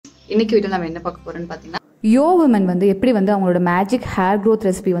இன்னைக்கு வீடியோ நம்ம என்ன பார்க்க போறோம்னு பார்த்தீங்கன்னா யோ women வந்து எப்படி வந்து அவங்களோட மேஜிக் ஹேர் க்ரோத்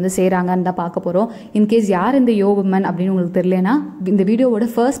ரெசிபி வந்து செய்கிறாங்கன்னு தான் பார்க்க போகிறோம். இன்கேஸ் யார் இந்த யோ women அப்படின்னு உங்களுக்கு தெரியலனா இந்த வீடியோவோட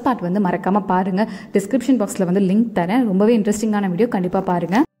ஃபர்ஸ்ட் பார்ட் வந்து மறக்காமல் பாருங்கள். டிஸ்கிரிப்ஷன் பாக்ஸில் வந்து லிங்க் தரேன். ரொம்பவே இன்ட்ரெஸ்டிங்கான வீடியோ, கண்டிப்பாக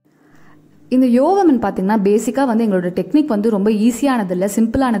பாருங்கள். இந்த யோ women பார்த்தீங்கன்னா பேசிக்காக வந்து எங்களோட டெக்னிக் வந்து ரொம்ப ஈஸியானதில்லை,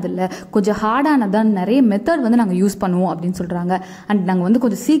 சிம்பிளானதில்லை, கொஞ்சம் ஹார்டானதான், நிறைய மெத்தட் வந்து நாங்கள் யூஸ் பண்ணுவோம் அப்படின்னு சொல்கிறாங்க. அண்ட் நாங்கள் வந்து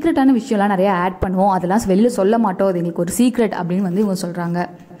கொஞ்சம் சீக்ரெட்டான விஷயம்லாம் நிறைய ஆட் பண்ணுவோம், அதெல்லாம் வெளியில் சொல்ல மாட்டோம், அது எங்களுக்கு ஒரு சீக்ரெட் அப்படின்னு வந்து இவங்க சொல்கிறாங்க.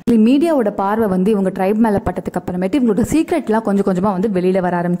 மீடியாவோட பார்வை வந்து இவங்க ட்ரைப் மேலே பட்டதுக்கு அப்புறமேட்டு இவங்களோட சீக்ரெட்லாம் கொஞ்சம் கொஞ்சமாக வந்து வெளியில்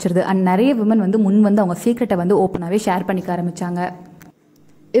வர ஆரம்பிச்சிருது. அண்ட் நிறைய விமன் வந்து முன் வந்து அவங்க சீக்ரெட்டை வந்து ஓப்பனாகவே ஷேர் பண்ணிக்க ஆரம்பித்தாங்க.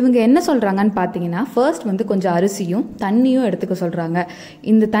 இவங்க என்ன சொல்கிறாங்கன்னு பார்த்தீங்கன்னா, ஃபர்ஸ்ட் வந்து கொஞ்சம் அரிசியும் தண்ணியும் எடுத்துக்க சொல்கிறாங்க.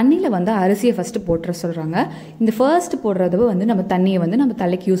 இந்த தண்ணியில் வந்து அரிசியை ஃபஸ்ட்டு போட்டுற சொல்கிறாங்க. இந்த ஃபர்ஸ்ட் போடுறது வந்து நம்ம தண்ணியை வந்து நம்ம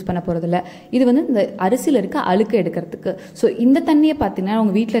தலைக்கு யூஸ் பண்ண போகிறதில்ல, இது வந்து இந்த அரிசியில் இருக்க அழுக்கு எடுக்கிறதுக்கு. ஸோ இந்த தண்ணியை பார்த்தீங்கன்னா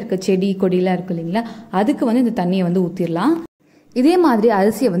உங்கள் வீட்டில் இருக்க செடி கொடியெலாம் இருக்கு இல்லைங்களா, அதுக்கு வந்து இந்த தண்ணியை வந்து ஊற்றிடலாம். இதே மாதிரி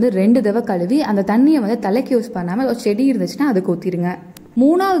அரிசியை வந்து 2 தடவை கழுவி அந்த தண்ணியை வந்து தலைக்கு யூஸ் பண்ணாமல் ஒரு செடி இருந்துச்சுன்னா அதுக்கு ஊற்றிடுங்க.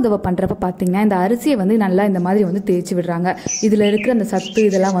 3வது தடவை பண்ணுறப்ப பார்த்தீங்கன்னா இந்த அரிசியை வந்து நல்லா இந்த மாதிரி வந்து தேய்ச்சி விடுறாங்க. இதில் இருக்கிற அந்த சத்து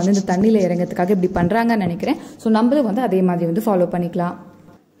இதெல்லாம் வந்து இந்த தண்ணியில் இறங்கிறதுக்காக இப்படி பண்ணுறாங்கன்னு நினைக்கிறேன். ஸோ நம்மளும் வந்து அதே மாதிரி வந்து ஃபாலோ பண்ணிக்கலாம்.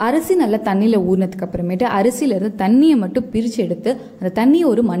 அரிசி நல்லா தண்ணியில் ஊறினதுக்கு அப்புறமேட்டு அரிசியிலேருந்து தண்ணியை மட்டும் பிரித்து எடுத்து அந்த தண்ணியை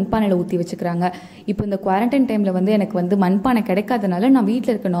ஒரு மண்பானையில் ஊற்றி வச்சுக்கிறாங்க. இப்போ இந்த குவாரண்டைன் டைமில் வந்து எனக்கு வந்து மண்பானை கிடைக்காதனால நான்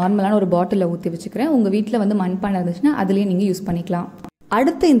வீட்டில் இருக்க நார்மலான ஒரு பாட்டிலில் ஊற்றி வச்சுக்கிறேன். உங்கள் வீட்டில் வந்து மண்பானை இருந்துச்சுன்னா அதுலேயே நீங்கள் யூஸ் பண்ணிக்கலாம்.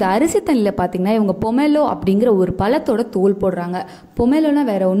 அடுத்து இந்த அரிசி தண்ணியில் பார்த்தீங்கன்னா இவங்க பொமேலோ அப்படிங்கிற ஒரு பழத்தோட தோல் போடுறாங்க. பொமேலோனா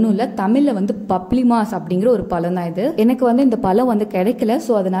வேற ஒன்றும் இல்லை, தமிழில் வந்து பப்ளிமாஸ் அப்படிங்கிற ஒரு பழம் தான் இது. எனக்கு வந்து இந்த பழம் வந்து கிடைக்கல,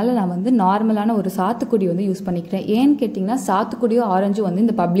 ஸோ அதனால நான் வந்து நார்மலான ஒரு சாத்துக்குடி வந்து யூஸ் பண்ணிக்கிறேன். ஏன்னு கேட்டிங்கன்னா சாத்துக்குடியோ ஆரஞ்சும் வந்து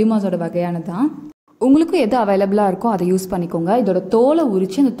இந்த பப்ளிமாஸோட வகையானது தான். உங்களுக்கும் எது அவைலபிளாக இருக்கோ அதை யூஸ் பண்ணிக்கோங்க. இதோட தோலை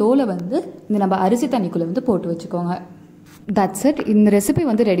உரித்து அந்த தோலை வந்து இந்த நம்ம அரிசி தண்ணிக்குள்ளே வந்து போட்டு வச்சுக்கோங்க. That's it. இந்த ரெசிபி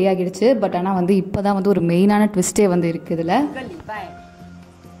வந்து ரெடி ஆகிடுச்சு. பட் ஆனால் வந்து இப்போ தான் வந்து ஒரு மெயினான ட்விஸ்டே வந்து இருக்குது இதில்.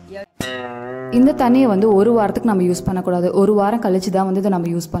 இந்த தண்ணியை வந்து ஒரு வாரத்துக்கு நம்ம யூஸ் பண்ணக்கூடாது, ஒரு வாரம் கழிச்சு தான் வந்து இதை நம்ம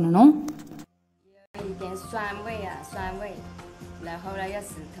யூஸ் பண்ணணும்.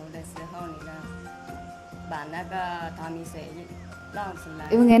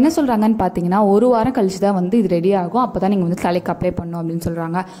 இவங்க என்ன சொல்கிறாங்கன்னு பார்த்தீங்கன்னா ஒரு வாரம் கழிச்சு தான் வந்து இது ரெடி ஆகும், அப்போ தான் நீங்கள் வந்து தலைக்கு அப்ளை பண்ணணும் அப்படின்னு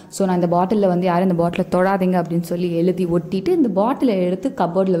சொல்கிறாங்க. ஸோ நான் இந்த பாட்டிலில் வந்து யாரும் இந்த பாட்டிலை தொடாதீங்க அப்படின்னு சொல்லி எழுதி ஒட்டிட்டு இந்த பாட்டிலை எடுத்து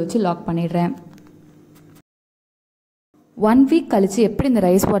கபோர்டில் வச்சு லாக் பண்ணிடுறேன். 1 வீக் கழிச்சு எப்படி இந்த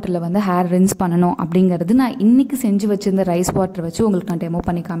ரைஸ் வாட்டரில் வந்து ஹேர் ரின்ஸ் பண்ணணும் அப்படிங்கிறது நான் இன்றைக்கி செஞ்சு வச்சுருந்த ரைஸ் வாட்டரை வச்சு உங்களுக்கு நான் டெமோ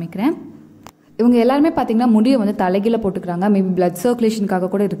பண்ணி காமிக்கிறேன். இவங்க எல்லாருமே பார்த்தீங்கன்னா முடியை வந்து தலைகீழ போட்டுக்கிறாங்க. மேபி பிளட் சர்க்குலேஷனுக்காக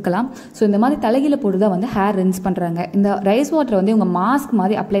கூட இருக்கலாம். ஸோ இந்த மாதிரி தலைகீழ போட்டு தான் வந்து ஹேர் ரின்ஸ் பண்ணுறாங்க. இந்த ரைஸ் வாட்டரை வந்து இவங்க மாஸ்க்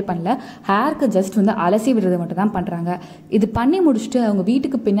மாதிரி அப்ளை பண்ணல, ஹேருக்கு ஜஸ்ட் வந்து அலசி விடுறது மட்டும் தான் பண்ணுறாங்க. இது பண்ணி முடிச்சுட்டு அவங்க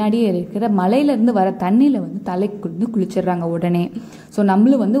வீட்டுக்கு பின்னாடியே இருக்கிற மலையிலேருந்து வர தண்ணியில் வந்து தலைக்கு வந்து குளிச்சிடுறாங்க உடனே. ஸோ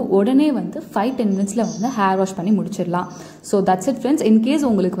நம்மளும் வந்து உடனே வந்து 5-10 மினிட்ஸில் வந்து ஹேர் வாஷ் பண்ணி முடிச்சிடலாம். So that's it friends. In case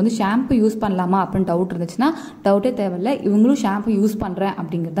உங்களுக்கு வந்து ஷாம்பு யூஸ் பண்ணலாமா அப்படின்னு டவுட் இருந்துச்சுன்னா டவுட்டே தேவையில்லை, இவங்களும் ஷாம்பு யூஸ் பண்ணுறேன்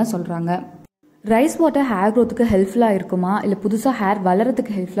அப்படிங்கிறத சொல்கிறாங்க. ரைஸ் வாட்டர் ஹேர் க்ரோத்துக்கு ஹெல்ப்ஃபுல்லாக இருக்குமா இல்லை புதுசாக ஹேர்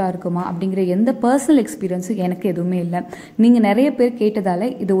வளரத்துக்கு ஹெல்ப்ஃபுல்லாக இருக்குமா அப்படிங்கிற எந்த பர்சனல் எக்ஸ்பீரியன்ஸும் எனக்கு எதுவுமே இல்லை. நீங்கள் நிறைய பேர் கேட்டதால்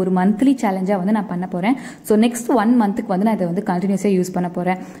இது ஒரு மந்த்லி சேலஞ்சாக வந்து நான் பண்ண போகிறேன். ஸோ நெக்ஸ்ட் 1 மந்த்துக்கு வந்து நான் இதை வந்து கண்டினியூஸாக யூஸ் பண்ண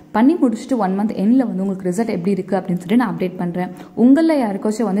போகிறேன். பண்ணி முடிச்சுட்டு 1 மந்த் எண்டில் வந்து உங்களுக்கு ரிசல்ட் எப்படி இருக்குது அப்படின்னு சொல்லிட்டு நான் அப்டேட் பண்ணுறேன். உங்களில்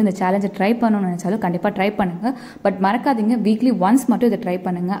யாருக்காச்சும் வந்து இந்த சேலஞ்சை ட்ரை பண்ணணும்னு நினச்சாலும் கண்டிப்பாக ட்ரை பண்ணுங்கள். பட் மறக்காதீங்க, வீக்லி ஒன்ஸ் மட்டும் இதை ட்ரை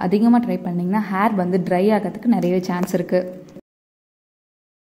பண்ணுங்கள். அதிகமாக ட்ரை பண்ணிங்கன்னா ஹேர் வந்து ட்ரை ஆகிறதுக்கு நிறைய சான்ஸ் இருக்குது.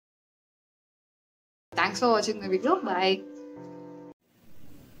 Thanks for watching the video. Bye.